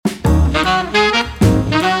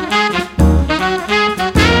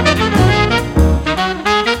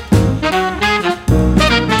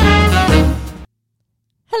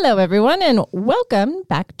Hello, everyone, and welcome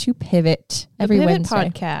back to Pivot every Wednesday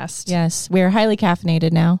podcast. Yes, we're highly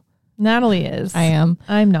caffeinated now. Natalie is. I am.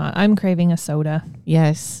 I'm not. I'm craving a soda.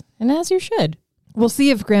 Yes, and as you should. We'll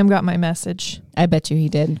see if Graham got my message. I bet you he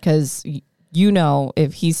did, because you know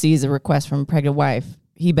if he sees a request from a pregnant wife,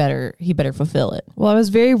 he better fulfill it. Well, I was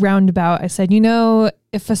very roundabout. I said,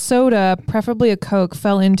 if a soda, preferably a Coke,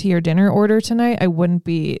 fell into your dinner order tonight, I wouldn't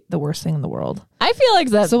be the worst thing in the world. I feel like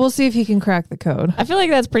that. So we'll see if he can crack the code. I feel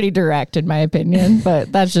like that's pretty direct in my opinion,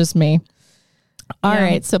 but that's just me. All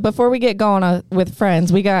right. So before we get going with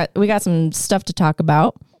friends, we got some stuff to talk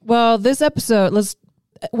about. Well, this episode,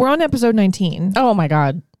 we're on episode 19. Oh my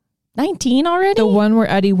God. 19 already? The one where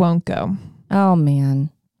Eddie won't go. Oh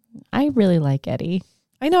man. I really like Eddie.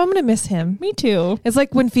 I know, I'm going to miss him. Me too. It's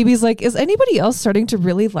like when Phoebe's like, is anybody else starting to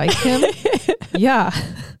really like him? Yeah.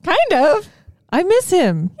 Kind of. I miss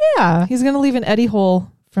him. Yeah. He's going to leave an Eddie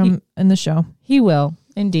hole in the show. He will.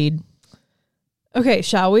 Indeed. Okay,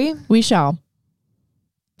 shall we? We shall.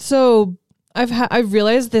 So I've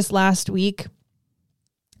realized this last week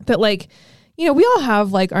that we all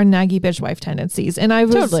have like our naggy bitch wife tendencies. And I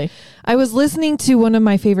was listening to one of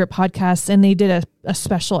my favorite podcasts, and they did a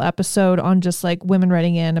special episode on just like women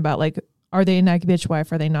writing in about like, are they a naggy bitch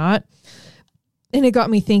wife? Are they not? And it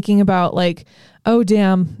got me thinking about like, oh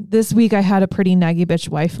damn, this week I had a pretty naggy bitch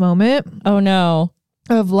wife moment. Oh no.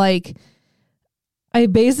 Of like, I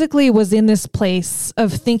basically was in this place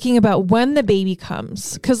of thinking about when the baby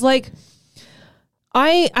comes. 'Cause like,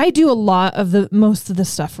 I do a lot of most of the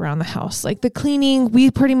stuff around the house, like the cleaning. We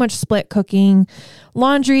pretty much split cooking.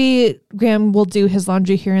 Laundry, Graham will do his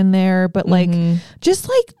laundry here and there, but like just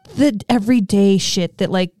like the everyday shit that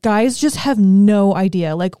like guys just have no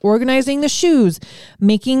idea, like organizing the shoes,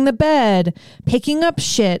 making the bed, picking up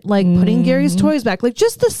shit, like putting Gary's toys back, like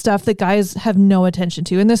just the stuff that guys have no attention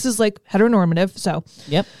to. And this is like heteronormative. So,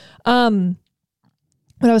 yep. But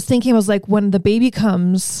I was thinking, I was like, when the baby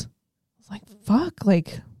comes, like, fuck,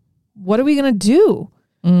 like, what are we going to do?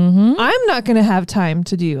 I'm not going to have time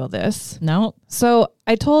to do all this. No. So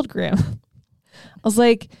I told Graham, I was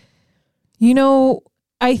like,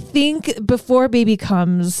 I think before baby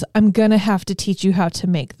comes, I'm going to have to teach you how to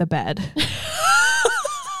make the bed.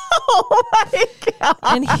 Oh my God.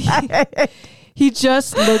 And he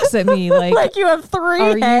just looks at me like you have three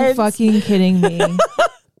Are heads. You fucking kidding me,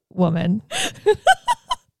 woman?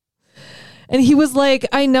 And he was like,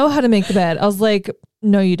 I know how to make the bed. I was like,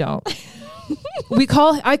 no, you don't. We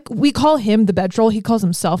call him the bed troll. He calls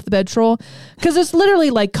himself the bed troll because it's literally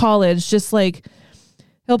like college. Just like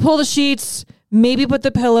he'll pull the sheets, maybe put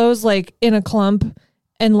the pillows like in a clump,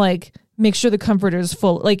 and like make sure the comforter is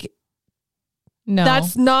full. Like, no,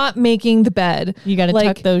 that's not making the bed. You got to like,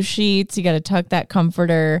 tuck those sheets. You got to tuck that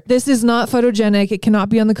comforter. This is not photogenic. It cannot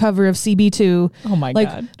be on the cover of CB2. Oh my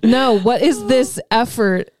God. No, what is this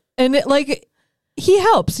effort? And it, like, he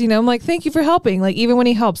helps, I'm like, thank you for helping. Like, even when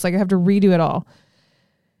he helps, like I have to redo it all,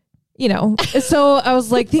 So I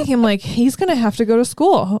was like thinking, I'm like, he's going to have to go to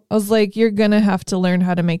school. I was like, you're going to have to learn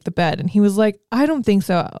how to make the bed. And he was like, I don't think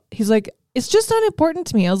so. He's like, it's just not important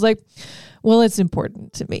to me. I was like, well, it's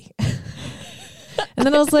important to me. And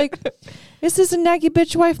then I was like, this is a naggy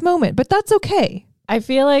bitch wife moment, but that's okay. I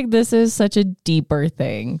feel like this is such a deeper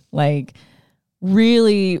thing. Like,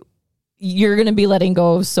 really, you're going to be letting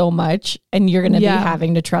go of so much, and you're going to be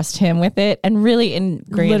having to trust him with it. And really,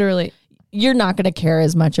 literally, you're not going to care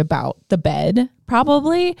as much about the bed,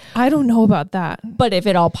 probably. I don't know about that. But if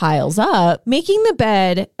it all piles up. Making the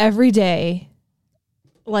bed every day,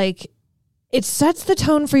 like, it sets the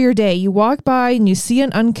tone for your day. You walk by and you see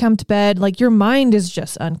an unkempt bed, like your mind is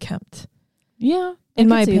just unkempt. Yeah. In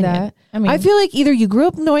my opinion. That. I mean, I feel like either you grew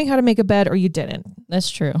up knowing how to make a bed or you didn't.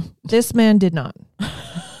 That's true. This man did not.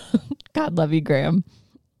 God love you, Graham.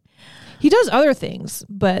 He does other things,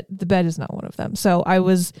 but the bed is not one of them. So I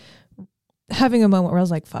was having a moment where I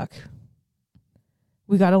was like, fuck,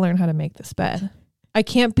 we got to learn how to make this bed. I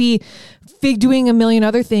can't be doing a million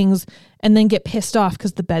other things and then get pissed off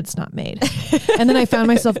because the bed's not made. And then I found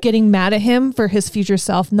myself getting mad at him for his future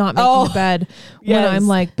self not making the bed when I'm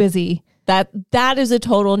like busy. That is a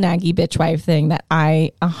total naggy bitch wife thing that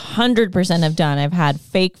I 100% have done. I've had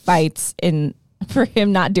fake fights for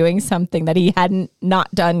him not doing something that he hadn't not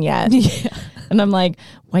done yet. Yeah. And I'm like,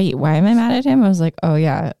 wait, why am I mad at him? I was like, oh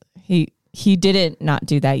yeah, he didn't not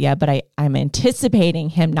do that yet, but I'm anticipating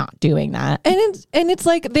him not doing that. And it's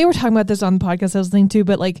like, they were talking about this on the podcast I was listening to,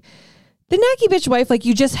 but like the naggy bitch wife, like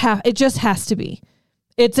it just has to be.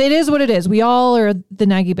 It is what it is. We all are the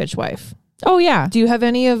naggy bitch wife. Oh yeah. Do you have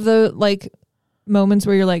any of the like moments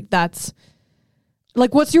where you're like, that's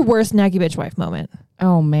like, what's your worst naggy bitch wife moment?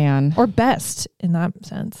 Oh man. Or best in that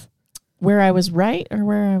sense? Where I was right or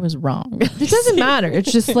where I was wrong. It doesn't matter.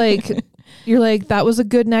 It's just like, you're like, that was a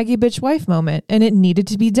good naggy bitch wife moment and it needed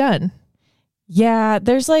to be done. Yeah.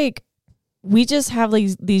 There's like, we just have like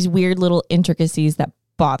these weird little intricacies that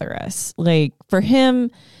bother us. Like for him,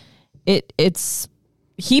 it's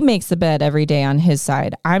he makes the bed every day on his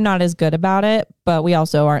side. I'm not as good about it, but we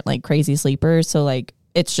also aren't like crazy sleepers. So like,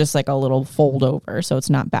 it's just like a little fold over. So it's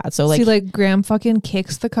not bad. So like, see, like Graham fucking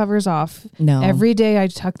kicks the covers off. No. Every day I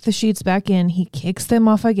tuck the sheets back in. He kicks them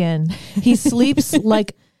off again. He sleeps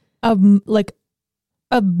like a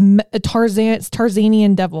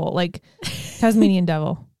Tarzanian devil, like Tasmanian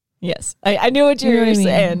devil. Yes. I knew what you were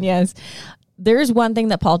saying. Yes. There's one thing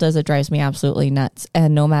that Paul does that drives me absolutely nuts.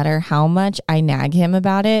 And no matter how much I nag him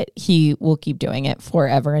about it, he will keep doing it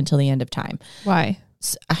forever until the end of time. Why?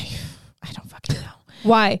 So I don't fucking know.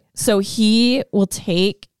 Why? So he will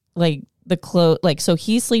take like the clothes, like, so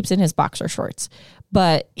he sleeps in his boxer shorts,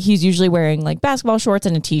 but he's usually wearing like basketball shorts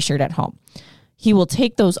and a t-shirt at home. He will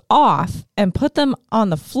take those off and put them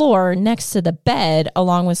on the floor next to the bed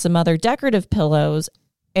along with some other decorative pillows.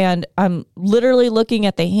 And I'm literally looking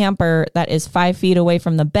at the hamper that is 5 feet away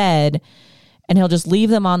from the bed, and he'll just leave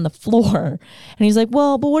them on the floor. And he's like,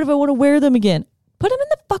 well, but what if I want to wear them again? Put them in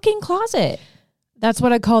the fucking closet. That's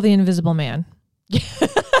what I call the invisible man.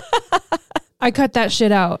 I cut that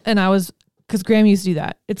shit out, and because Graham used to do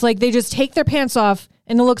that. It's like they just take their pants off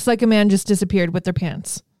and it looks like a man just disappeared with their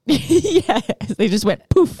pants. Yes, they just went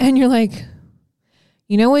poof. And you're like,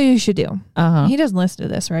 you know what you should do? He doesn't listen to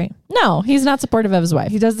this, right? No, he's not supportive of his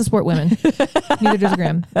wife. He doesn't support women. Neither does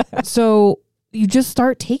Graham. So you just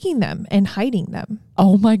start taking them and hiding them.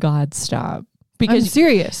 Oh my God, stop. Because I'm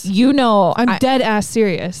serious. You know, I'm dead ass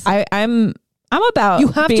serious. I'm about you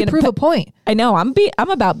have to prove a point. I know I'm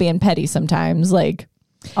about being petty sometimes. Like,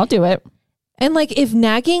 I'll do it. And like, if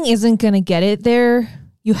nagging isn't going to get it there,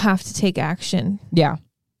 you have to take action. Yeah.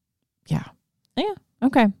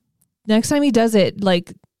 Okay. Next time he does it,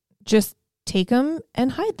 like, just take them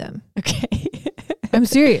and hide them. Okay. I'm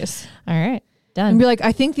serious. All right. Done. And be like,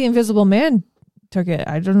 I think the invisible man took it.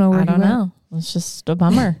 I don't know where I don't know. It's just a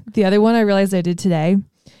bummer. The other one I realized I did today,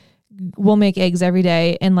 we'll make eggs every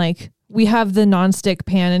day. And like, we have the nonstick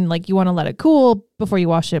pan and like, you want to let it cool before you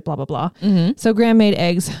wash it, blah, blah, blah. Mm-hmm. So Graham made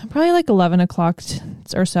eggs probably like 11 o'clock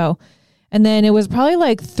or so. And then it was probably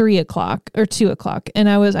like 3 o'clock or 2 o'clock. And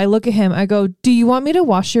I look at him, I go, do you want me to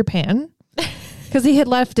wash your pan? Because he had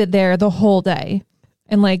left it there the whole day.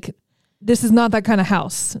 And like, this is not that kind of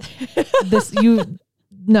house.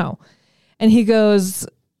 No. And he goes,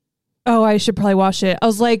 oh, I should probably wash it. I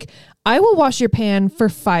was like, I will wash your pan for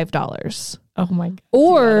 $5. Oh my God.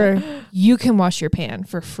 Or you can wash your pan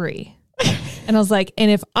for free. And I was like, and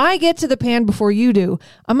if I get to the pan before you do,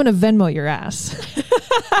 I'm going to Venmo your ass.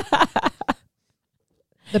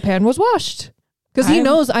 The pan was washed because he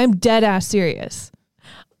knows I'm dead ass serious.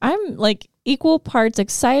 I'm like equal parts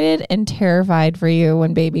excited and terrified for you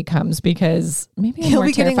when baby comes, because maybe he'll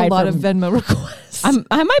be getting a lot of Venmo requests.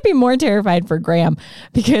 I might be more terrified for Graham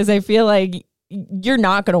because I feel like you're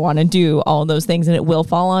not going to want to do all those things and it will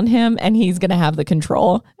fall on him and he's going to have the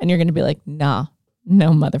control and you're going to be like, nah,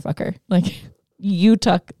 no motherfucker. Like, you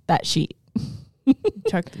tuck that sheet.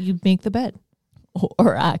 You make the bed.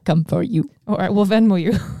 Or I come for you. Or I will Venmo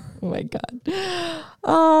you. Oh my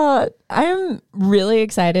God. I'm really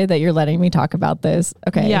excited that you're letting me talk about this.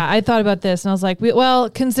 Okay. Yeah, I thought about this and I was like,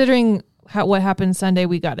 considering what happened Sunday,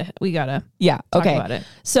 we gotta talk about it.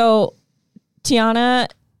 So Tiana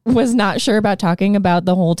was not sure about talking about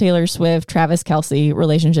the whole Taylor Swift, Travis Kelce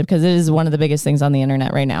relationship because it is one of the biggest things on the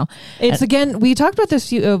internet right now. Again, we talked about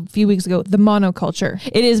this a few weeks ago, the monoculture.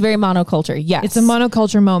 It is very monoculture. Yes. It's a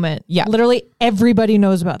monoculture moment. Yeah. Literally everybody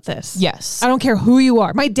knows about this. Yes. I don't care who you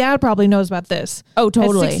are. My dad probably knows about this. Oh,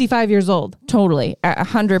 totally. At 65 years old. Totally.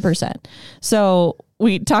 100%. So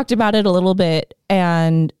we talked about it a little bit,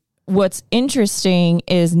 and what's interesting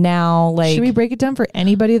is now, like, should we break it down for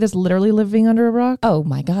anybody that's literally living under a rock? Oh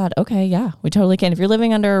my God. Okay. Yeah, we totally can. If you're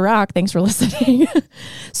living under a rock, thanks for listening.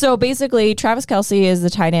 So basically, Travis Kelce is the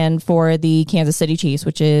tight end for the Kansas City Chiefs,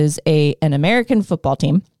 which is an American football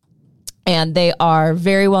team. And they are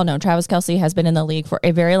very well known. Travis Kelce has been in the league for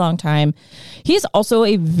a very long time. He's also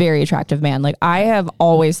a very attractive man. Like, I have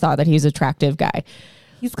always thought that he's an attractive guy.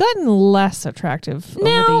 He's gotten less attractive over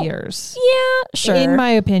the years. Yeah, sure. In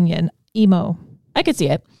my opinion, emo. I could see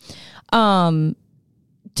it.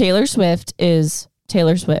 Taylor Swift is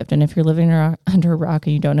Taylor Swift. And if you're living under a rock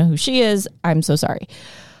and you don't know who she is, I'm so sorry.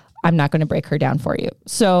 I'm not going to break her down for you.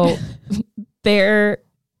 So they're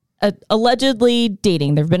allegedly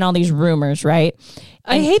dating. There've been all these rumors, right?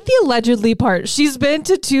 I hate the allegedly part. She's been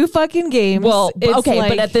to 2 fucking games. Well, It's okay, like,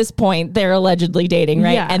 but at this point, they're allegedly dating,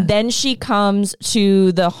 right? Yeah. And then she comes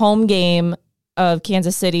to the home game of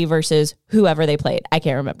Kansas City versus whoever they played. I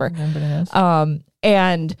can't remember.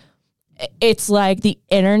 And it's like the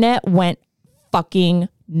internet went fucking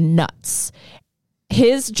nuts.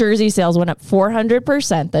 His jersey sales went up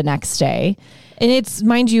 400% the next day. and it's,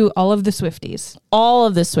 mind you, all of the Swifties. All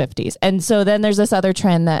of the Swifties. And so then there's this other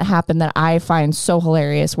trend that happened that I find so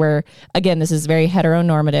hilarious where, again, this is very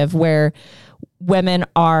heteronormative, where women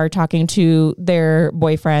are talking to their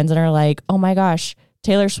boyfriends and are like, oh my gosh,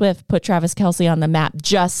 Taylor Swift put Travis Kelce on the map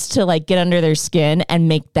just to like get under their skin and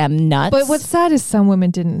make them nuts. But what's sad is some women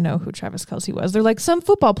didn't know who Travis Kelce was. They're like, some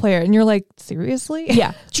football player. And you're like, seriously?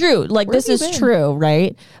 Yeah, true. Like, Where this have you is been? true,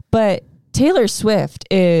 right? But Taylor Swift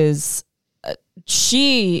is,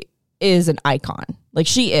 she is an icon. Like,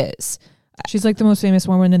 she is. She's like the most famous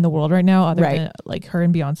woman in the world right now. Other Right. than like her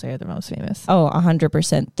and Beyonce are the most famous. Oh,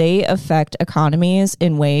 100%. They affect economies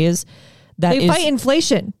in ways that They fight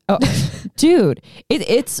inflation. Oh, dude,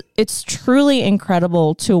 it's truly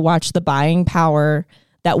incredible to watch the buying power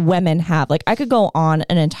that women have. Like, I could go on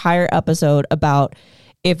an entire episode about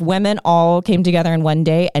if women all came together in one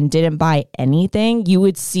day and didn't buy anything, you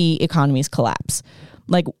would see economies collapse.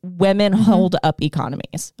 Like, women hold up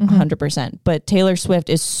economies 100%. But Taylor Swift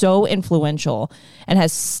is so influential and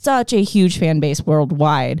has such a huge fan base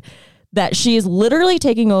worldwide that she is literally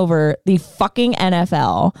taking over the fucking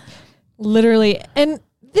NFL. Literally. And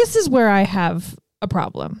this is where I have a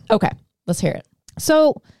problem. Okay, let's hear it.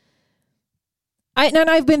 So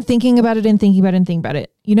I've been thinking about it and thinking about it and thinking about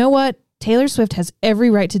it. You know what? Taylor Swift has every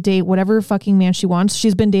right to date whatever fucking man she wants.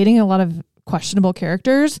 She's been dating a lot of questionable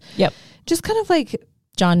characters. Yep. Just kind of like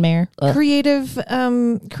John Mayer. creatives,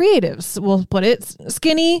 we'll put it.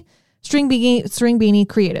 Skinny, string beanie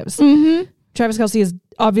creatives. Mm-hmm. Travis Kelce is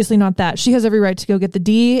obviously not that. She has every right to go get the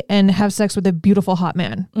D and have sex with a beautiful hot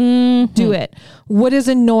man. Mm-hmm. Do it. What is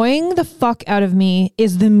annoying the fuck out of me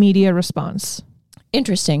is the media response.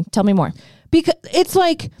 Interesting. Tell me more. Because it's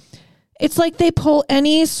like they pull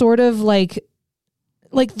any sort of like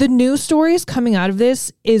the news stories coming out of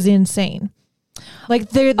this is insane. Like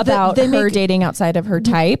they're About they her make, dating outside of her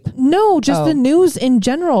type. no, just Oh. the news in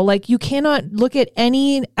general. Like, you cannot look at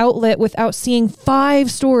any outlet without seeing 5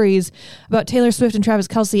 stories about Taylor Swift and Travis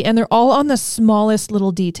Kelce, and they're all on the smallest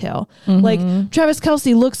little detail. Like, Travis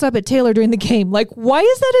Kelce looks up at Taylor during the game. Like, why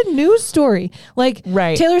is that a news story? Like,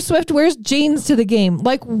 Right. Taylor Swift wears jeans to the game.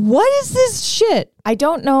 Like, what is this shit? I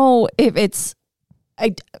don't know if it's.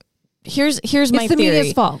 Here's my It's the theory.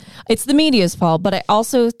 media's fault. It's the media's fault, but I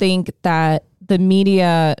also think that the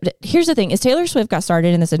media. Here's the thing: is Taylor Swift got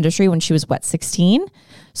started in this industry when she was 16.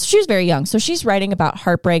 So she was very young. So she's writing about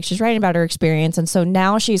heartbreak. She's writing about her experience, and so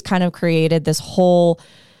now she's kind of created this whole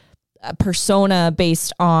persona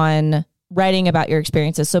based on writing about your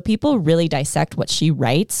experiences. So people really dissect what she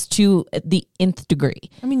writes to the nth degree.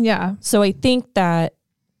 I mean, yeah. So I think that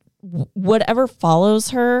whatever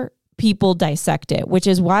follows her, people dissect it, which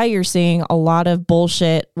is why you're seeing a lot of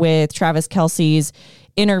bullshit with Travis Kelce's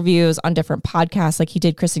interviews on different podcasts. Like, he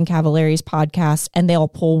did Kristen Cavallari's podcast and they'll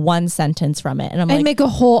pull one sentence from it. And I'm And like, make a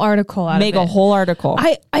whole article out of it. make a whole article.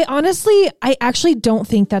 I honestly, I actually don't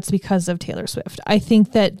think that's because of Taylor Swift. I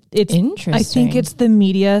think that it's Interesting. I think it's the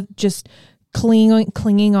media just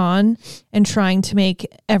clinging on and trying to make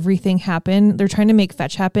everything happen. They're trying to make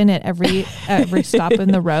fetch happen at every stop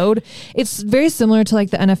in the road. It's very similar to like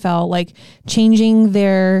the NFL, like changing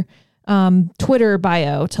their Twitter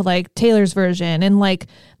bio to like Taylor's version, and like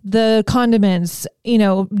the condiments,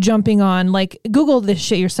 jumping on, like, Google this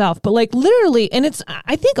shit yourself. But like literally, and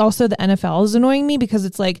I think also the NFL is annoying me because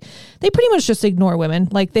it's like they pretty much just ignore women.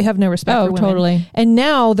 Like, they have no respect for women. Totally. And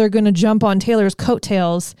now they're going to jump on Taylor's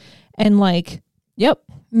coattails and like,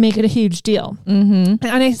 make it a huge deal. Mm-hmm.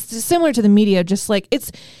 And it's similar to the media, just like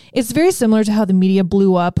it's very similar to how the media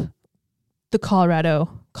blew up the Colorado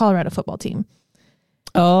football team.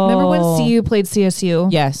 Oh, Remember when CU played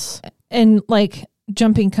CSU? Yes. And like,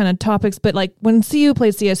 jumping kind of topics, but like when CU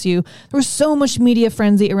played CSU, there was so much media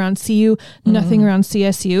frenzy around CU, nothing around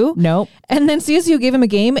CSU. Nope. And then CSU gave him a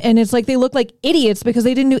game, and it's like they look like idiots because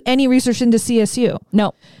they didn't do any research into CSU.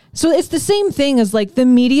 Nope. So it's the same thing as like the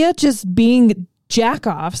media just being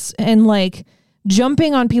jackoffs and like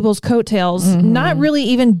jumping on people's coattails, not really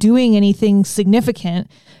even doing anything significant.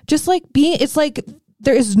 Just like it's like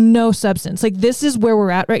there is no substance. Like, this is where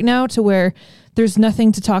we're at right now, to where there's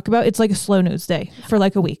nothing to talk about. It's like a slow news day for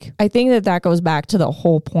like a week. I think that goes back to the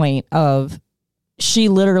whole point of she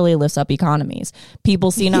literally lifts up economies.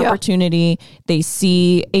 People see an opportunity. They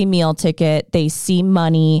see a meal ticket. They see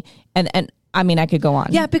money. And I mean, I could go on.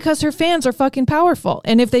 Yeah, because her fans are fucking powerful.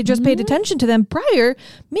 And if they just paid attention to them prior,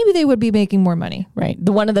 maybe they would be making more money. Right.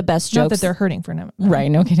 One of the best jokes. Not that they're hurting for them.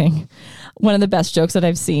 Right. No kidding. One of the best jokes that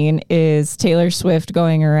I've seen is Taylor Swift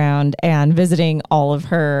going around and visiting all of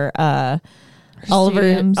her all of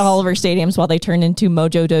her stadiums while they turn into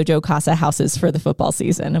Mojo Dojo Casa houses for the football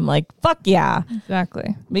season. I'm like, fuck yeah.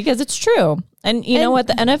 Exactly. Because it's true. And you know what?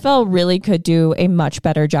 The NFL really could do a much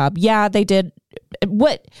better job. Yeah, they did.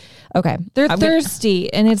 What? Okay. They're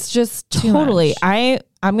thirsty, and it's just too totally. much.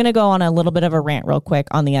 I'm going to go on a little bit of a rant real quick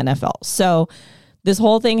on the NFL. So this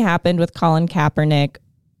whole thing happened with Colin Kaepernick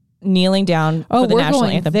kneeling down for the national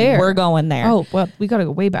anthem. We're going there. Oh, well, we got to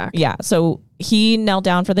go way back. Yeah. So he knelt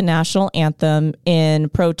down for the national anthem in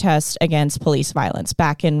protest against police violence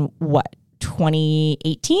back in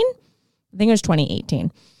 2018? I think it was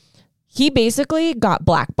 2018. He basically got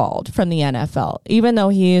blackballed from the NFL, even though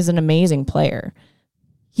he is an amazing player.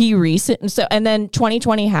 And then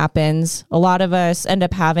 2020 happens. A lot of us end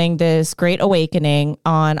up having this great awakening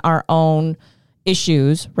on our own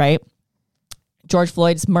issues, right? George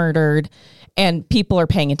Floyd's murdered and people are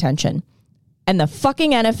paying attention. And the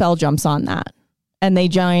fucking NFL jumps on that. And they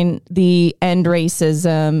join the End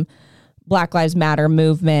Racism, Black Lives Matter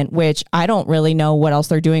movement, which I don't really know what else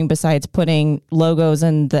they're doing besides putting logos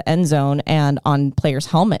in the end zone and on players'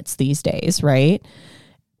 helmets these days, right?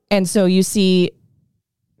 And so you see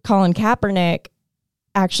Colin Kaepernick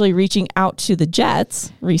actually reaching out to the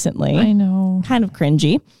Jets recently. I know. Kind of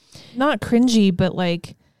cringy. Not cringy, but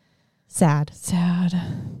like sad.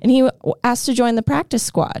 And he asked to join the practice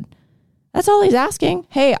squad. That's all he's asking.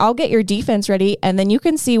 Hey, I'll get your defense ready and then you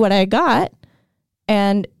can see what I got.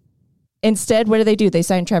 And instead, what do? They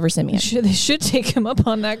signed Trevor Siemian. They should take him up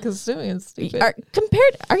on that because Siemian's stupid. Are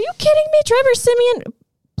you kidding me? Trevor Siemian,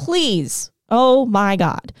 please. Oh my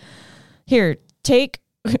God. Here, take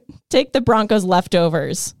the Broncos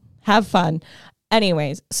leftovers. Have fun.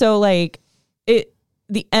 Anyways, so like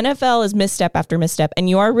the NFL is misstep after misstep, and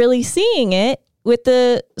you are really seeing it with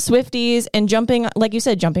the Swifties and jumping, like you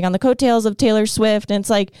said, jumping on the coattails of Taylor Swift. And it's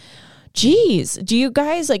like, geez, do you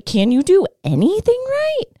guys can you do anything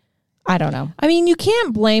right? I don't know. I mean, you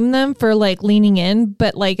can't blame them for like leaning in,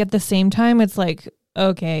 but like at the same time, it's like,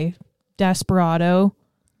 okay, desperado.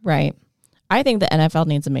 Right. I think the NFL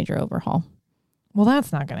needs a major overhaul. Well,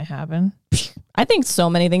 that's not going to happen. I think so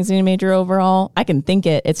many things need a major overhaul. I can think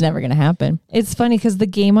it. It's never going to happen. It's funny because the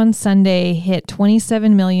game on Sunday hit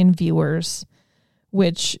 27 million viewers,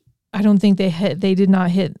 which I don't think they did not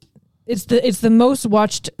hit. It's the most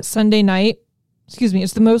watched Sunday night. Excuse me.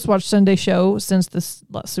 It's the most watched Sunday show since the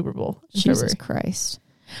Super Bowl. Jesus Christ.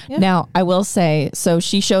 Yeah. Now, I will say, so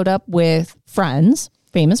she showed up with friends,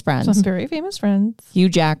 famous friends. Some very famous friends. Hugh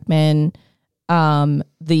Jackman,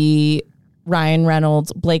 the Ryan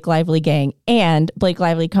Reynolds, Blake Lively gang, and Blake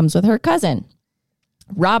Lively comes with her cousin,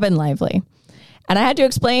 Robin Lively. And I had to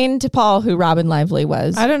explain to Paul who Robin Lively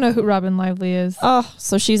was. I don't know who Robin Lively is. Oh,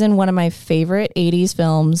 so she's in one of my favorite 80s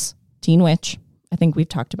films, Teen Witch. I think we've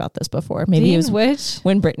talked about this before. Maybe it was Witch?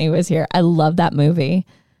 When Brittany was here. I love that movie.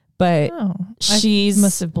 But I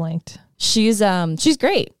must have blanked. She's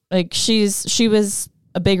great. Like she was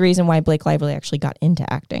a big reason why Blake Lively actually got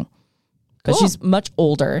into acting. Because she's much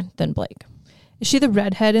older than Blake. Is she the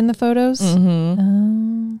redhead in the photos?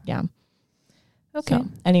 Mm-hmm. Yeah. Okay. So,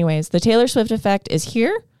 anyways, the Taylor Swift effect is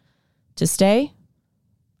here to stay.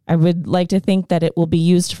 I would like to think that it will be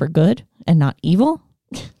used for good and not evil.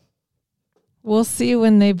 We'll see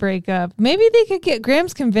when they break up. Maybe they could get...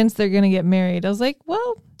 Graham's convinced they're going to get married. I was like,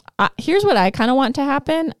 well... here's what I kind of want to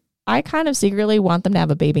happen. I kind of secretly want them to have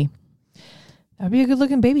a baby. That'd be a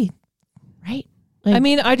good-looking baby. Right? I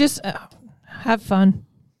mean, I just... have fun.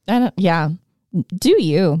 Yeah. Do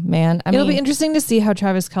you, man? It'll be interesting to see how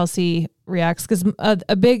Travis Kelce reacts because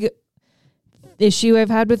a big issue I've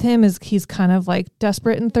had with him is he's kind of like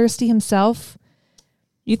desperate and thirsty himself.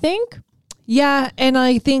 You think? Yeah, and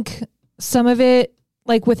I think some of it,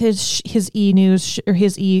 like with his E! News or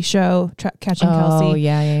his E! Show, Catching Kelce. Oh,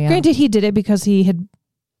 yeah. Granted, he did it because he had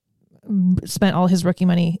spent all his rookie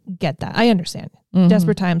money. Get that. I understand. Mm-hmm.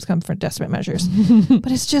 Desperate times come from desperate measures.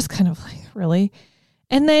 But it's just kind of like, really?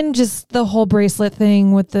 And then just the whole bracelet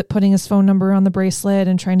thing with the putting his phone number on the bracelet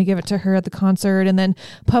and trying to give it to her at the concert, and then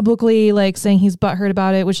publicly like saying he's butthurt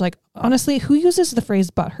about it, which like honestly, who uses the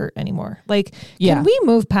phrase butthurt anymore? Like, can we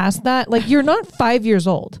move past that? Like, you're not 5 years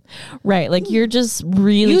old. Right. Like, you're just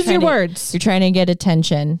really use your words. You're trying to get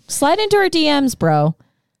attention. Slide into our DMs, bro.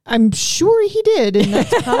 I'm sure he did, and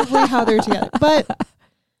that's probably how they're together. But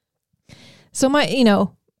so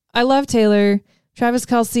I love Taylor. Travis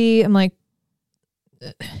Kelce, I'm like,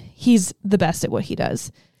 he's the best at what he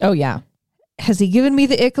does. Oh, yeah. Has he given me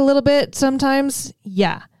the ick a little bit sometimes?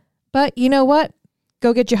 Yeah. But you know what?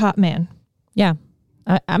 Go get your hot man. Yeah.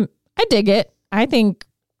 I dig it. I think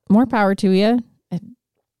more power to you.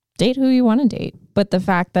 Date who you want to date. But the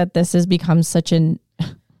fact that this has become such an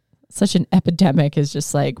epidemic is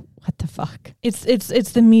just like, what the fuck?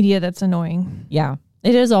 It's the media that's annoying. Yeah.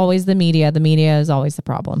 It is always the media. The media is always the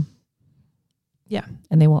problem. Yeah.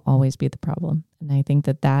 And they will always be the problem. And I think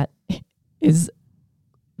that is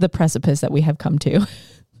the precipice that we have come to.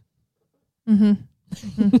 Mm-hmm.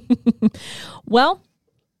 Mm-hmm. Well,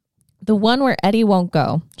 the one where Eddie won't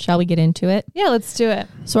go. Shall we get into it? Yeah, let's do it.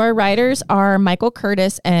 So our writers are Michael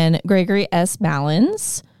Curtis and Gregory S.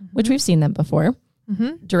 Malins, which we've seen them before.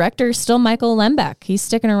 Mm-hmm. Director still Michael Lembeck. He's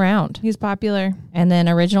sticking around. He's popular. And then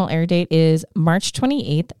original air date is March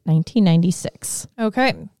 28th, 1996.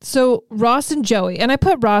 Okay. So Ross and Joey, and I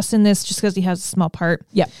put Ross in this just because he has a small part.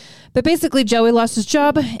 Yeah. But basically Joey lost his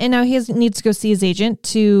job and now he needs to go see his agent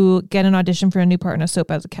to get an audition for a new part in a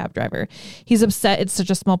soap as a cab driver. He's upset it's such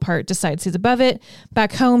a small part, decides he's above it.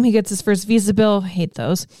 Back home, he gets his first visa bill, hate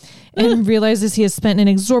those, and realizes he has spent an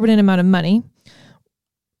exorbitant amount of money.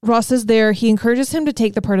 Ross is there. He encourages him to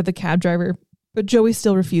take the part of the cab driver, but Joey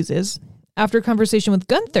still refuses. After a conversation with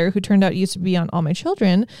Gunther, who turned out used to be on All My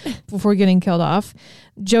Children before getting killed off,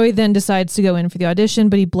 Joey then decides to go in for the audition,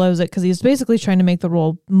 but he blows it because he's basically trying to make the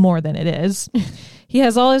role more than it is. He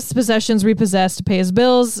has all his possessions repossessed to pay his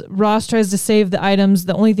bills. Ross tries to save the items.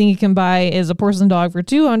 The only thing he can buy is a porcelain dog for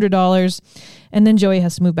 $200. And then Joey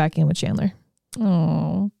has to move back in with Chandler.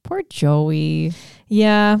 Oh, poor Joey.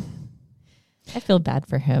 Yeah. I feel bad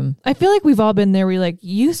for him. I feel like we've all been there where you're like,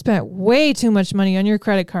 you spent way too much money on your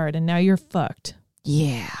credit card and now you're fucked.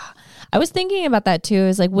 Yeah. I was thinking about that too.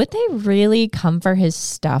 Is like, would they really come for his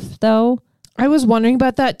stuff though? I was wondering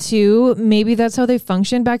about that too. Maybe that's how they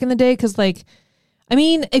functioned back in the day. Cause like, I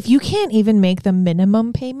mean, if you can't even make the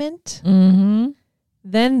minimum payment,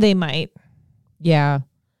 then they might. Yeah.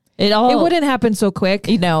 It wouldn't happen so quick.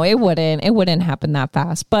 It wouldn't happen that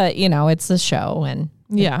fast, but it's a show and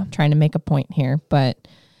trying to make a point here. But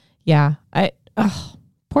yeah,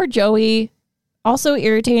 poor Joey. Also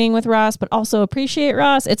irritating with Ross, but also appreciate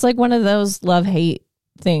Ross. It's like one of those love-hate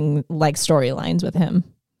thing, like storylines with him.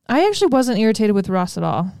 I actually wasn't irritated with Ross at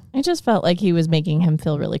all. I just felt like he was making him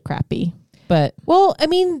feel really crappy. But well, I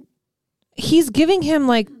mean, he's giving him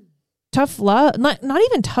like tough love, not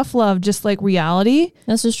even tough love, just like reality.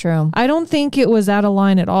 This is true. I don't think it was out of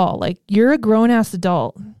line at all. Like, you're a grown-ass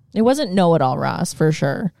adult. It wasn't know-it-all Ross, for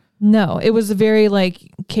sure. No, it was a very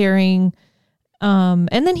like caring. And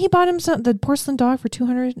then he bought him the porcelain dog for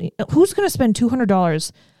 $200. Who's going to spend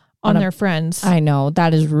 $200 on their friends? I know,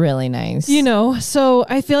 that is really nice. So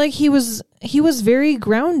I feel like he was very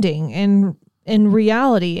grounding in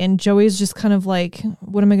reality, and Joey's just kind of like,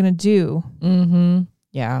 what am I going to do? Mm-hmm.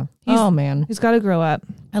 Yeah. Man, he's got to grow up.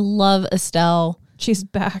 I love Estelle. She's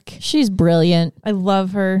back. She's brilliant. I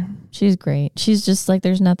love her. She's great. She's just like,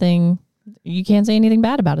 there's nothing, you can't say anything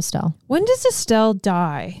bad about Estelle. When does Estelle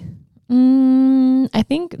die? I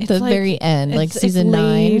think the very end, like season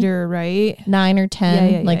 9 later, right? 9 or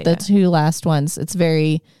 10, the two last ones. It's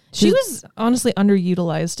very. She was honestly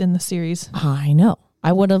underutilized in the series. I know.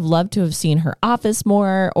 I would have loved to have seen her office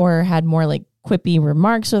more, or had more like quippy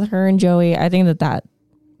remarks with her and Joey. I think that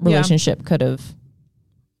relationship could have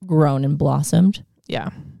grown and blossomed. Yeah,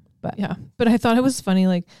 but I thought it was funny.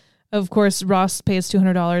 Like, of course, Ross pays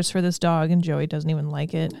 $200 for this dog, and Joey doesn't even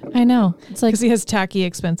like it. I know. It's like, because he has tacky,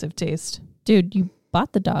 expensive taste. Dude, you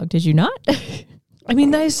bought the dog, did you not? I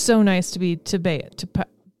mean, that is so nice to pay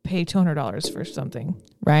 $200 for something,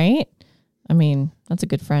 right? I mean, that's a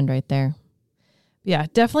good friend right there. Yeah,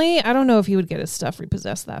 definitely. I don't know if he would get his stuff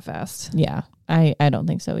repossessed that fast. Yeah, I don't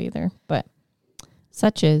think so either. But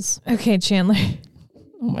such is. Okay, Chandler.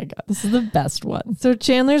 Oh my God, this is the best one. So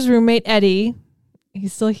Chandler's roommate Eddie.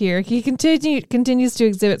 He's still here. He continues to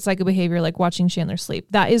exhibit psycho behavior, like watching Chandler sleep.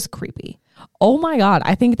 That is creepy. Oh my God.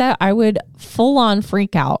 I think that I would full on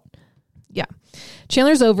freak out. Yeah.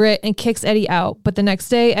 Chandler's over it and kicks Eddie out. But the next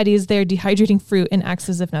day, Eddie is there dehydrating fruit and acts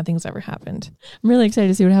as if nothing's ever happened. I'm really excited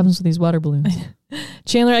to see what happens with these water balloons.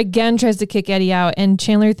 Chandler again tries to kick Eddie out, and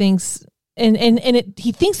Chandler thinks,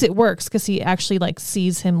 he thinks it works because he actually like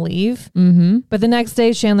sees him leave. Mm-hmm. But the next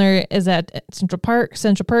day, Chandler is at Central Park.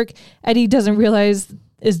 Eddie doesn't realize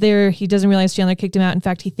he doesn't realize Chandler kicked him out. In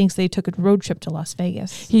fact, he thinks they took a road trip to Las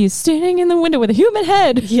Vegas. He's standing in the window with a human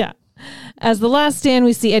head. Yeah. As the last stand,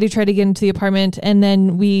 we see Eddie try to get into the apartment, and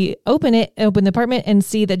then we open the apartment and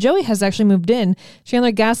see that Joey has actually moved in.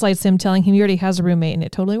 Chandler gaslights him, telling him he already has a roommate, and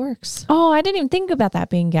it totally works. Oh, I didn't even think about that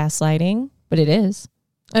being gaslighting, but it is.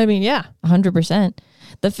 I mean, yeah. 100%.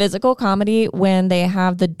 The physical comedy when they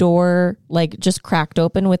have the door like just cracked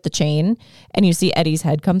open with the chain and you see Eddie's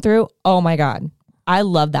head come through. Oh my God. I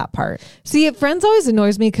love that part. See, Friends always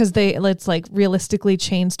annoys me because it's like realistically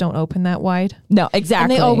chains don't open that wide. No,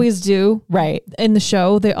 exactly. And they always do. Right. In the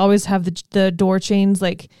show, they always have the door chains.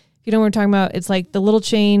 Like, if you know what we're talking about, it's like the little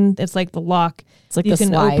chain. It's like the lock. It's like you the can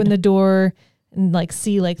slide. open the door and like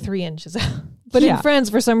see like 3 inches out. But Yeah. in Friends,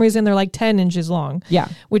 for some reason, they're like 10 inches long. Yeah.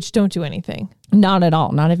 Which don't do anything. Not at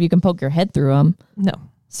all. Not if you can poke your head through them. No.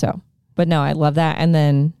 So, but no, I love that. And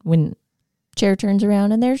then when chair turns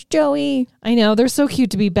around and there's Joey. I know. They're so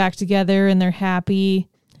cute to be back together and they're happy.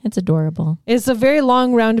 It's adorable. It's a very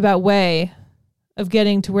long roundabout way of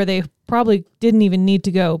getting to where they probably didn't even need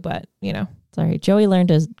to go. But, you know. Sorry. Joey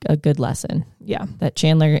learned a good lesson. Yeah. That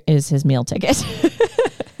Chandler is his meal ticket.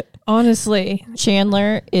 Honestly.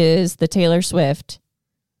 Chandler is the Taylor Swift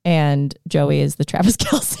and Joey is the Travis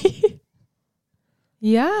Kelce.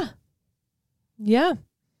 Yeah. Yeah.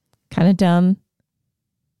 Kind of dumb.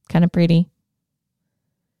 Kind of pretty.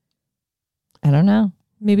 I don't know.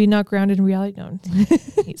 Maybe not grounded in reality. No,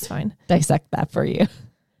 he's fine. Dissect that for you.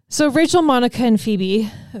 So Rachel, Monica, and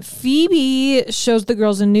Phoebe. Phoebe shows the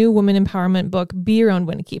girls a new woman empowerment book, Be Your Own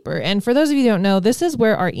Wind Keeper. And for those of you who don't know, this is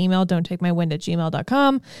where our email,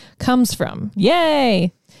 don'ttakemywind@gmail.com, comes from.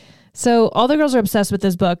 Yay. So all the girls are obsessed with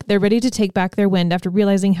this book. They're ready to take back their wind after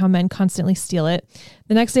realizing how men constantly steal it.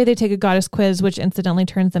 The next day, they take a goddess quiz, which incidentally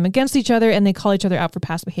turns them against each other, and they call each other out for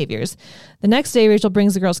past behaviors. The next day, Rachel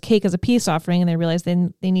brings the girls cake as a peace offering, and they realize they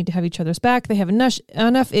need to have each other's back. They have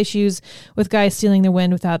enough issues with guys stealing their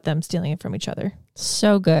wind without them stealing it from each other.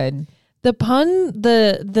 So good. The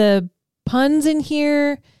puns in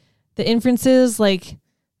here, the inferences, like,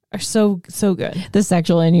 are so good. The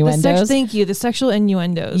sexual innuendos. Thank you. The sexual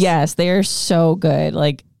innuendos. Yes, they are so good.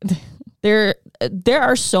 Like there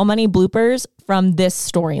are so many bloopers from this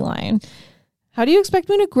storyline. How do you expect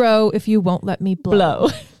me to grow if you won't let me blow?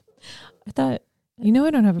 I thought, you know,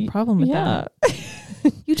 I don't have a problem with yeah.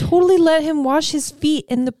 that. You totally let him wash his feet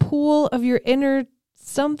in the pool of your inner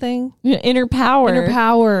something. Inner power. Inner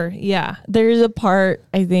power. Yeah. There's a part,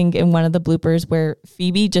 I think, in one of the bloopers where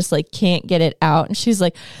Phoebe just like can't get it out. And she's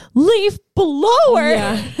like, leaf below her.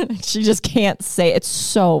 Yeah. She just can't say it. It's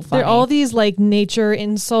so funny. They're all these like nature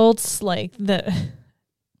insults. Like they're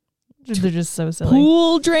just so silly.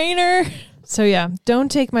 Pool drainer. So yeah,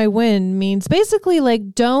 don't take my wind means basically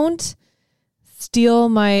like don't steal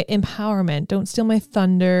my empowerment. Don't steal my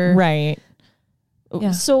thunder. Right.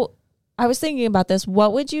 Yeah. So I was thinking about this.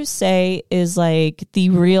 What would you say is like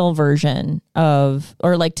the real version of,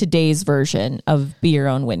 or like today's version of Be Your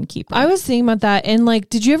Own Wind Keeper? I was thinking about that. And like,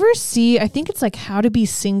 did you ever see, I think it's like How to Be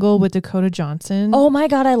Single with Dakota Johnson. Oh my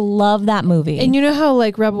God, I love that movie. And you know how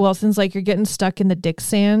like Rebel Wilson's like, you're getting stuck in the dick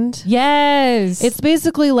sand? Yes. It's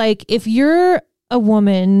basically like if you're a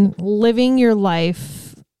woman living your life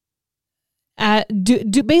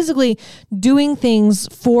basically doing things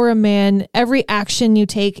for a man, every action you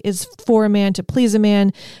take is for a man, to please a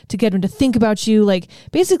man, to get him to think about you. Like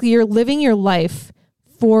basically you're living your life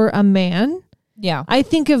for a man. Yeah. I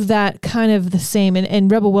think of that kind of the same.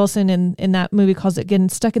 And Rebel Wilson in that movie calls it getting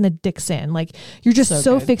stuck in the dick sand. Like you're just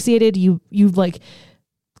so good. fixated. You like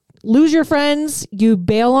lose your friends, you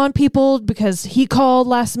bail on people because he called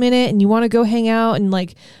last minute and you want to go hang out and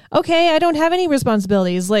like, okay, I don't have any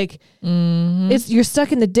responsibilities. Like you're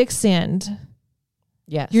stuck in the dick sand.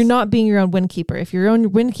 Yes. You're not being your own wind keeper. If you're your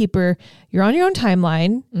own wind keeper, you're on your own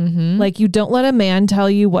timeline. Like you don't let a man tell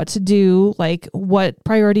you what to do, like what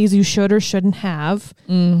priorities you should or shouldn't have.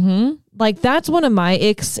 Like that's one of my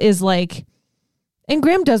icks is like, and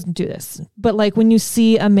Graham doesn't do this, but like when you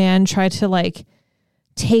see a man try to like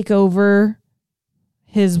take over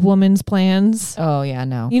his woman's plans. Oh yeah,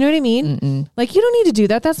 no. You know what I mean? Like you don't need to do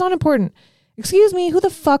that. That's not important. Excuse me, who the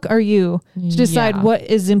fuck are you to decide what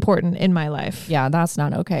is important in my life? Yeah, that's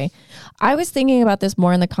not okay. I was thinking about this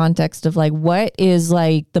more in the context of like, what is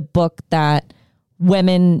like the book that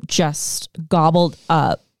women just gobbled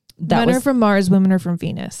up Men are from Mars, women are from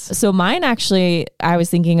Venus. So mine actually, I was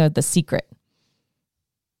thinking of The Secret.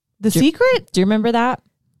 The Secret? Do you remember that?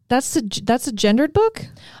 That's a gendered book?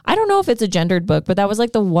 I don't know if it's a gendered book, but that was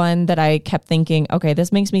like the one that I kept thinking, okay,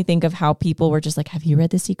 this makes me think of how people were just like, have you read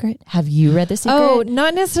The Secret? Have you read The Secret? Oh,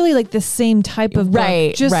 not necessarily like the same type of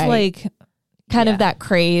book. Just like kind of that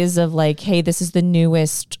craze of like, hey, this is the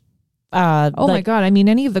newest. My God. I mean,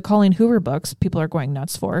 any of the Colleen Hoover books, people are going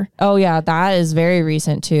nuts for. Oh yeah. That is very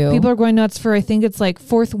recent too. People are going nuts for, I think it's like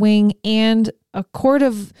Fourth Wing and a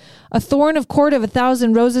thorn of court of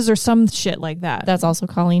 1,000 roses or some shit like that. That's also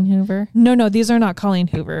Colleen Hoover. No, these are not Colleen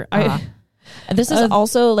Hoover. This is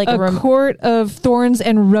also like a court of thorns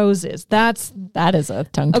and roses. That is a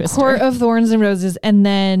tongue twister. A court of thorns and roses, and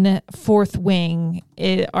then Fourth Wing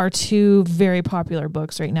are two very popular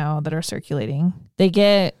books right now that are circulating. They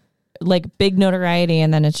get like big notoriety,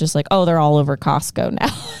 and then it's just like, oh, they're all over Costco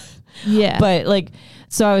now. Yeah, but like.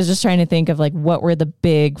 So I was just trying to think of like what were the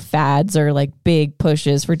big fads or like big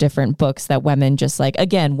pushes for different books that women just like,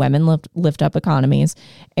 again, women lift up economies.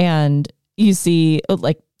 And you see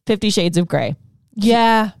like 50 Shades of Grey.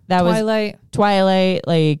 Yeah. That was Twilight,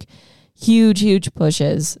 like huge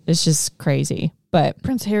pushes. It's just crazy. But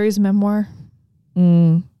Prince Harry's memoir.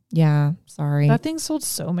 Yeah, sorry. That thing sold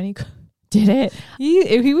so many. Did it?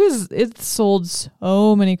 It sold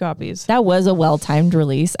so many copies. That was a well-timed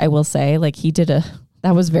release, I will say. Like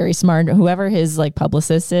that was very smart. Whoever his like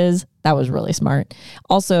publicist is, that was really smart.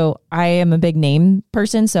 Also, I am a big name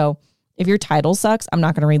person. So if your title sucks, I'm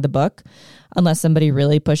not going to read the book unless somebody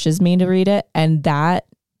really pushes me to read it. And that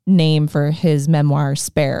name for his memoir,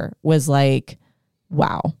 Spare, was like,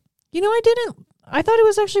 wow. You know, I thought it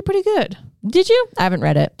was actually pretty good. Did you? I haven't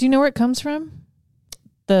read it. Do you know where it comes from?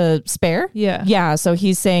 The spare? Yeah. Yeah. So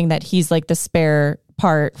he's saying that he's like the spare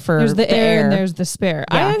part for there's the air and there's the spare.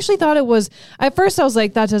 Yeah. I actually thought it was, at first I was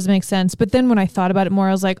like, that doesn't make sense. But then when I thought about it more,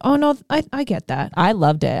 I was like, oh no, I get that. I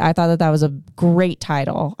loved it. I thought that was a great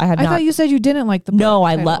title. I thought you said you didn't like the book. No,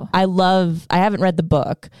 I haven't read the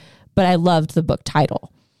book, but I loved the book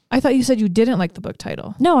title. I thought you said you didn't like the book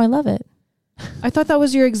title. No, I love it. I thought that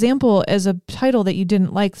was your example as a title that you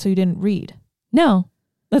didn't like, so you didn't read. No,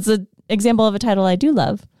 that's an example of a title I do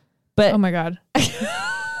love. But oh my God.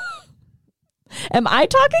 Am I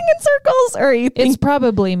talking in circles or are you It's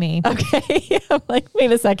probably me. Okay. I'm like, wait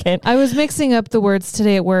a second. I was mixing up the words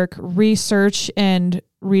today at work, research and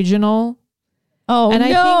regional. Oh, and I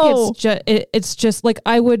think it's just like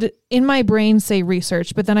I would in my brain say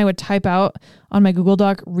research, but then I would type out on my Google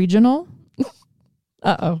Doc regional.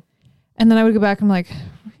 Uh-oh. And then I would go back and I'm like,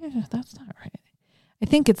 that's not right. I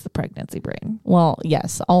think it's the pregnancy brain. Well,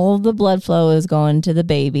 yes. All of the blood flow is going to the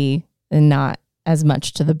baby and not as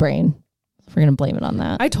much to the brain. If we're going to blame it on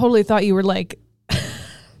that. I totally thought you were like,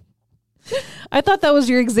 I thought that was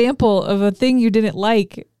your example of a thing you didn't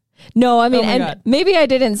like. No, I mean, maybe I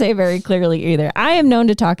didn't say very clearly either. I am known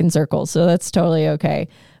to talk in circles, so that's totally okay.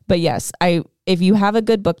 But yes, if you have a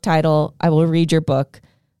good book title, I will read your book.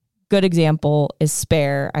 Good example is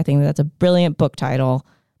Spare. I think that's a brilliant book title,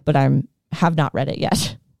 but have not read it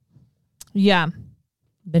yet. Yeah.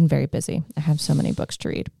 Been very busy. I have so many books to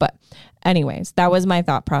read. But anyways, that was my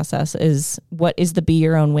thought process is what is the be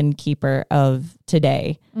your own wind keeper of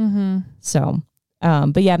today? Mm-hmm. So,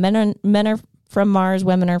 but yeah, men are from Mars,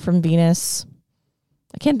 women are from Venus.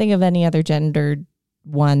 I can't think of any other gendered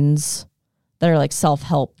ones that are like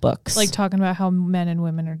self-help books. Like talking about how men and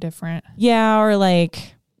women are different. Yeah, or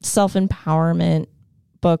like self-empowerment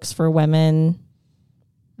books for women.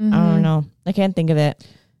 Mm-hmm. I don't know. I can't think of it.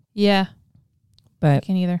 Yeah. But I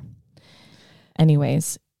can't either.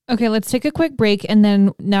 Anyways. Okay, let's take a quick break. And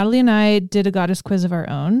then Natalie and I did a goddess quiz of our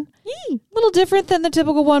own. A little different than the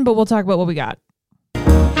typical one, but we'll talk about what we got.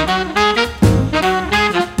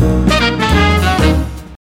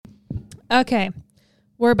 Okay,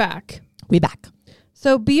 we're back. We back.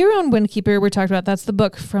 So Be Your Own Windkeeper, we talked about, that's the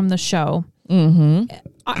book from the show. Mm-hmm.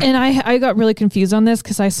 And I got really confused on this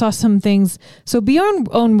because I saw some things. So Be Your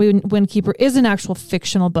Own Windkeeper is an actual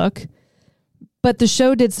fictional book, but the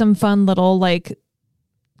show did some fun little like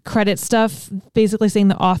credit stuff, basically saying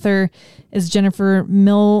the author is Jennifer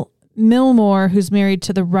Millmore, who's married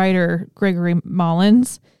to the writer Gregory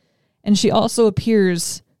Mullins. And she also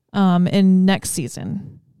appears in next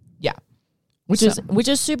season. Yeah. Which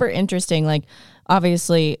is super interesting. Like,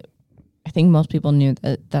 obviously, I think most people knew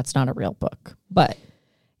that that's not a real book, but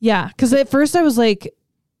yeah, because at first I was like,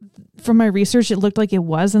 from my research, it looked like it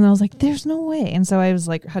was, and I was like, there's no way. And so I was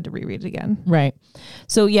like, had to reread it again. Right.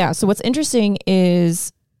 So yeah. So what's interesting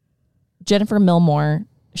is Jennifer Millmore,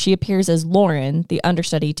 she appears as Lauren, the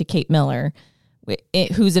understudy to Kate Miller,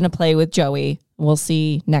 who's in a play with Joey, we'll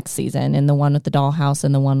see next season, in the one with the dollhouse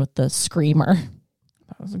and the one with the screamer.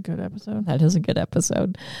 That was a good episode. That is a good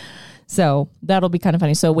episode. So that'll be kind of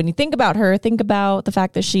funny. So when you think about her, think about the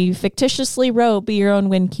fact that she fictitiously wrote "Be Your Own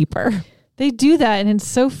Windkeeper." They do that, and it's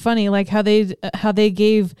so funny, like how they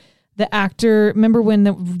gave the actor. Remember when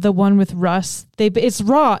the one with Russ? It's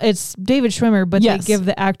David Schwimmer, but Yes. they give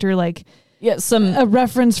the actor like a a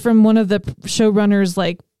reference from one of the showrunners,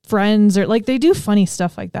 like friends, or like they do funny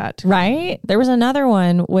stuff like that. right. There was another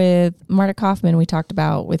one with Marta Kaufman we talked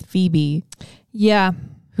about with Phoebe. Yeah,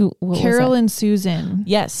 What was Carol that? and Susan.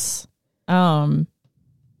 Yes. Oh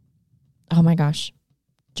my gosh,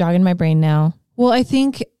 jogging my brain now. Well, I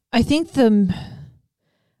think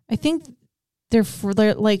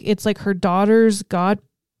they're like, it's like her daughter's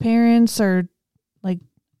godparents are like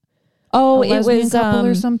Oh, a lesbian it was couple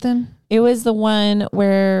or something. It was the one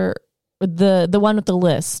where the one with the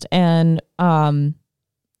list, and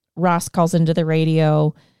Ross calls into the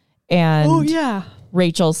radio, and yeah.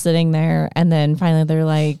 Rachel's sitting there, and then finally they're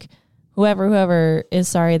like, whoever is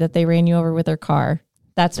sorry that they ran you over with their car.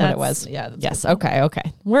 That's what it was. Yeah. Yes. Okay.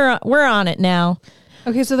 We're on it now.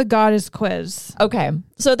 Okay, so the goddess quiz. Okay.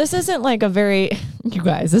 So this isn't like a very, you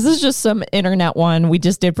guys, this is just some internet one we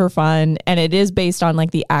just did for fun, and it is based on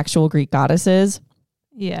like the actual Greek goddesses.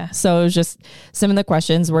 Yeah. So it was just some of the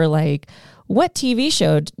questions were like, what TV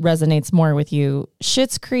show resonates more with you?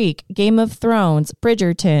 Schitt's Creek, Game of Thrones,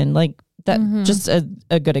 Bridgerton, like that. Just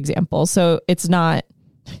a good example. So it's not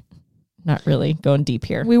really going deep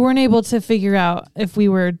here. We weren't able to figure out if we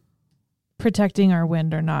were protecting our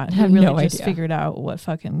wind or not. I have we really no just idea. figured out what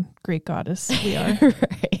fucking Greek goddess we are.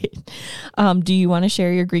 Right. Do you want to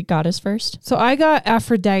share your Greek goddess first? So I got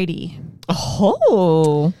Aphrodite,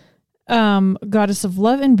 Oh, goddess of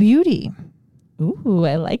love and beauty. ooh,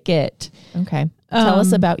 I like it. Okay. Tell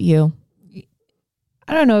us about you.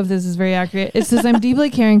 I don't know if this is very accurate. It says I'm deeply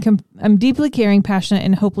caring, passionate,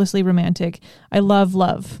 and hopelessly romantic. I love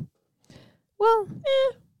love. Well,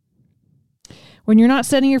 when you're not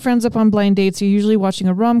setting your friends up on blind dates, you're usually watching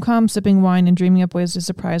a rom-com, sipping wine, and dreaming up ways to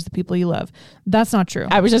surprise the people you love. That's not true.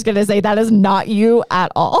 I was just going to say that is not you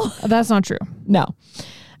at all. That's not true. No,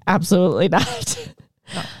 absolutely not.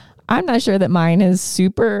 No. I'm not sure that mine is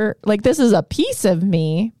super, like, this is a piece of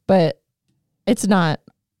me, but it's not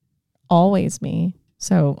always me.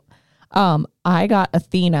 So I got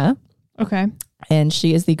Athena, Okay. and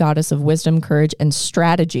she is the goddess of wisdom, courage, and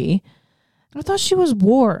strategy. I thought she was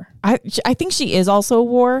war. I think she is also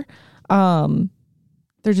war.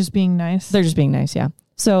 They're just being nice. They're just being nice, yeah.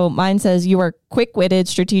 So mine says you are quick-witted,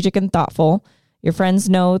 strategic, and thoughtful. Your friends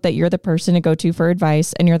know that you're the person to go to for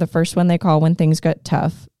advice, and you're the first one they call when things get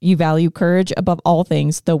tough. You value courage above all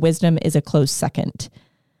things, though wisdom is a close second.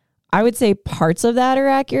 I would say parts of that are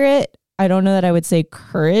accurate. I don't know that I would say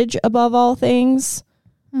courage above all things,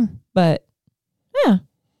 but yeah,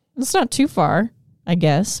 it's not too far, I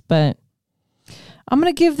guess, but I'm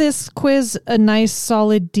going to give this quiz a nice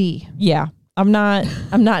solid D. yeah, I'm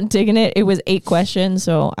not digging it. It was 8 questions,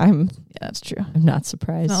 so Yeah, that's true. I'm not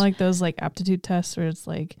surprised. It's not like those like aptitude tests where it's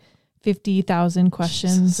like 50,000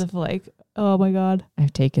 questions of like, oh my God.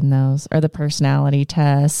 I've taken those, or the personality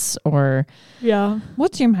tests, or Yeah.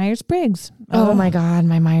 What's your Myers-Briggs? oh my God,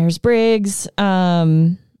 my Myers-Briggs.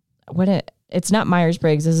 It's not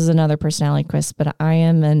Myers-Briggs. This is another personality quiz, but I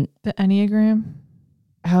am The Enneagram?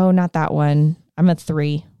 not that one. I'm a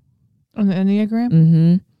 3. On the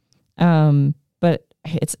Enneagram? But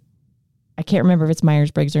I can't remember if it's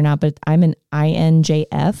Myers-Briggs or not, but I'm an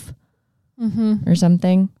INJF or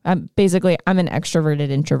something. I'm an extroverted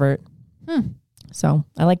introvert. So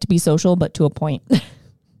I like to be social, but to a point.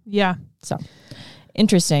 Yeah. So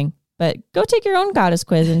interesting. But go take your own goddess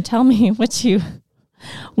quiz and tell me what you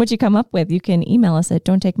come up with. You can email us at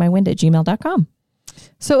don'ttakeMyWind@gmail.com.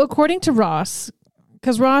 So according to Ross,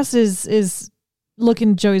 because Ross is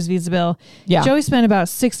looking at Joey's Visa bill, Yeah. Joey spent about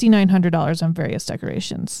 $6,900 on various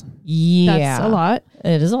decorations. Yeah. That's a lot.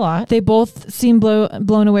 It is a lot. They both seem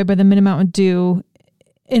blown away by the minimum due.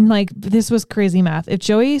 And like, this was crazy math. If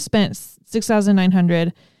Joey spent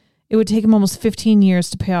 $6,900, it would take him almost 15 years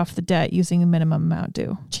to pay off the debt using a minimum amount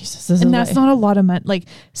due. Jesus. And that's not a lot of money. Like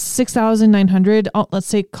 $6,900, let's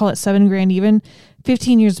say call it $7,000 even,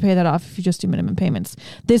 15 years to pay that off if you just do minimum payments.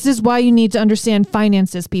 This is why you need to understand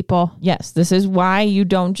finances, people. Yes. This is why you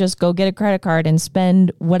don't just go get a credit card and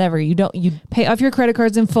spend whatever. You Pay off your credit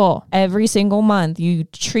cards in full. every single month. You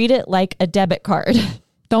treat it like a debit card.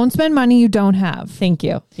 Don't spend money you don't have. Thank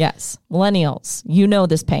you. Yes. Millennials, you know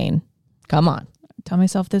this pain. Come on. Tell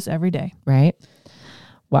myself this every day. Right?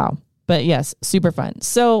 Wow. But yes, super fun.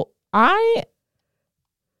 So I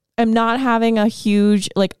am not having a huge,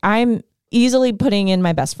 like, I'm easily putting in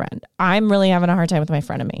my best friend. I'm really having a hard time with my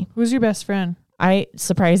frenemy. Who's your best friend?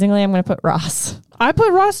 Surprisingly, I'm going to put Ross. I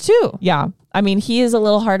put Ross too. Yeah. I mean, he is a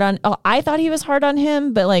little hard on, I thought he was hard on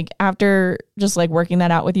him, but like after just like working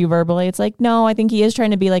that out with you verbally, it's like, no, I think he is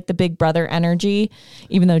trying to be like the big brother energy,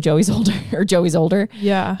 even though Joey's older.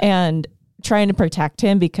 Yeah. And trying to protect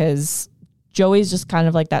him because Joey's just kind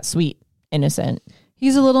of like that sweet, innocent.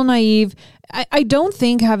 He's a little naive. I don't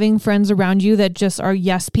think having friends around you that just are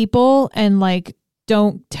yes people and like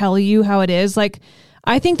don't tell you how it is, like,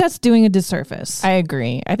 I think that's doing a disservice. I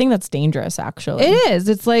agree. I think that's dangerous, actually. It is.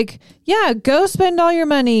 It's like, yeah, go spend all your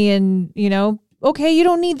money and, you know, okay, you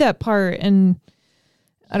don't need that part. And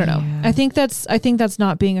I don't know. Yeah. I think that's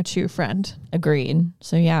not being a true friend. Agreed.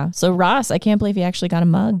 So yeah. So Ross, I can't believe he actually got a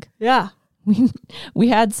mug. Yeah. We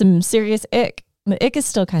had some serious ick. The ick is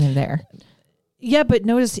still kind of there. Yeah, but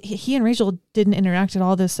notice he and Rachel didn't interact at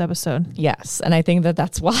all this episode. Yes. And I think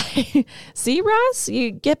that's why. See, Ross, you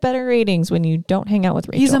get better ratings when you don't hang out with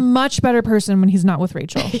Rachel. He's a much better person when he's not with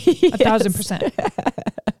Rachel. 1,000%.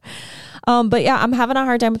 But yeah, I'm having a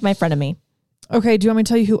hard time with my frenemy. Okay, do you want me to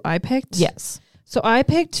tell you who I picked? Yes. So I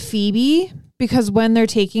picked Phoebe because when they're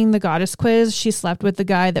taking the goddess quiz, she slept with the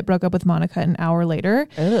guy that broke up with Monica an hour later.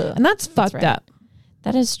 Ugh, and that's fucked right. up.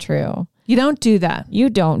 That is true. You don't do that. You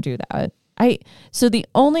don't do that. So the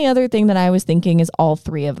only other thing that I was thinking is all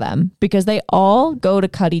three of them, because they all go to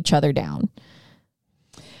cut each other down.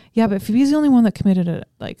 Yeah, but Phoebe's the only one that committed a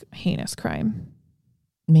like heinous crime.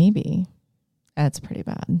 Maybe. That's pretty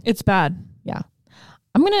bad. It's bad. Yeah.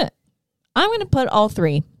 I'm gonna put all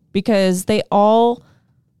three because they all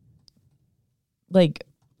like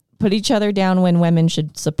put each other down when women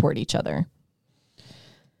should support each other.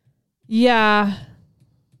 Yeah.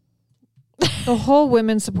 The whole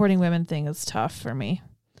women supporting women thing is tough for me.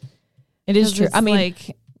 It is true. I mean,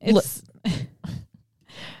 like, it's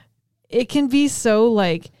it can be so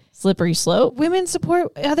like slippery slope. Women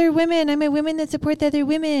support other women. I'm a women that support the other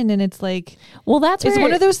women, and it's like, well, that's it's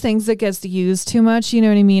one of those things that gets used too much. You know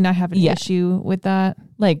what I mean? I have an issue with that.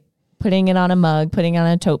 Like putting it on a mug, putting it on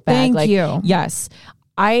a tote bag. Thank like, you. Yes,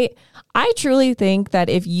 I truly think that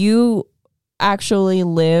if you actually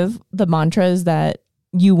live the mantras that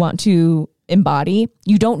you want to embody,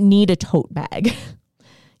 you don't need a tote bag.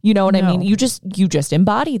 You know what I mean? You just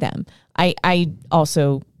embody them. I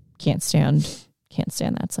also can't stand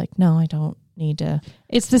that. It's like, no, I don't need to.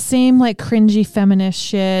 It's the same like cringy feminist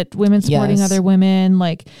shit. Women supporting other women,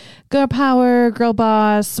 like girl power, girl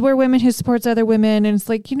boss. We're women who supports other women, and it's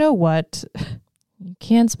like, you know what? You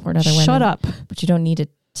can support other women. Shut up. But you don't need to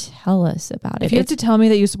tell us about it. If you have to tell me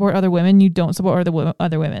that you support other women, you don't support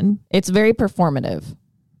other women. It's very performative.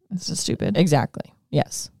 It's just stupid. Exactly.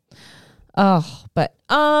 Yes. Oh, but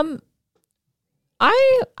I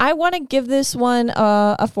want to give this one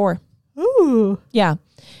a 4. Ooh. Yeah,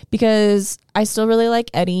 because I still really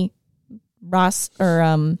like Eddie, Ross,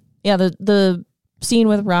 or the scene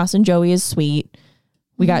with Ross and Joey is sweet.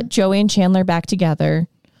 We got Joey and Chandler back together.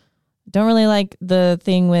 Don't really like the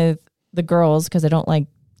thing with the girls because I don't like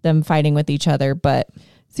them fighting with each other. But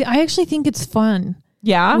see, I actually think it's fun.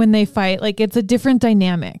 Yeah, when they fight, like it's a different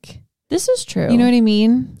dynamic. This is true. You know what I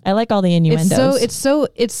mean? I like all the innuendos.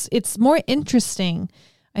 It's more interesting,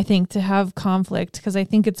 I think, to have conflict because I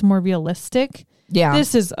think it's more realistic. Yeah.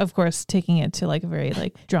 This is, of course, taking it to like a very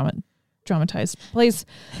like dramatized place,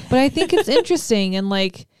 but I think it's interesting and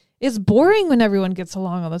like it's boring when everyone gets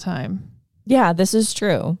along all the time. Yeah, this is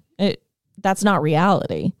true. That's not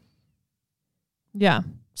reality. Yeah.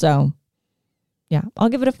 So, yeah, I'll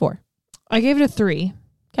give it a 4. I gave it a 3.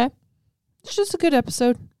 Okay. It's just a good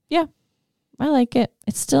episode. Yeah. I like it.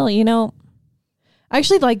 It's still, I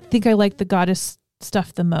actually think I like the goddess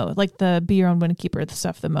stuff the most, like the be your own windkeeper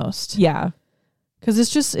stuff the most. Yeah. Cause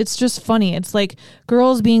it's just funny. It's like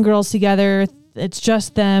girls being girls together. It's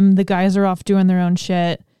just them. The guys are off doing their own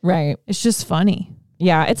shit. Right. It's just funny.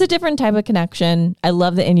 Yeah. It's a different type of connection. I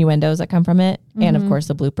love the innuendos that come from it. Mm-hmm. And of course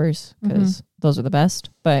the bloopers because those are the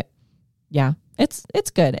best. But yeah, it's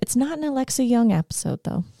good. It's not an Alexa Young episode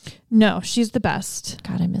though. No, she's the best.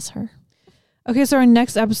 God, I miss her. Okay. So our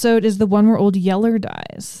next episode is the one where Old Yeller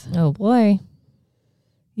dies. Oh boy.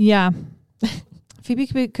 Yeah. Phoebe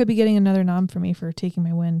could be getting another nom for me for taking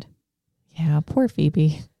my wind. Yeah, poor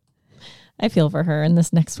Phoebe. I feel for her in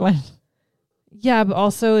this next one. Yeah, but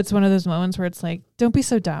also it's one of those moments where it's like, don't be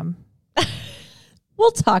so dumb.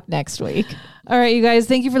 We'll talk next week. All right, you guys,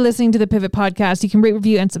 thank you for listening to the Pivot Podcast. You can rate,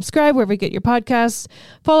 review, and subscribe wherever you get your podcasts.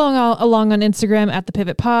 Following along on Instagram at the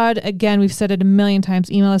Pivot Pod. Again, we've said it a million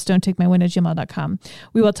times. Email us, don'ttakemywind@gmail.com.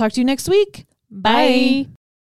 We will talk to you next week. Bye.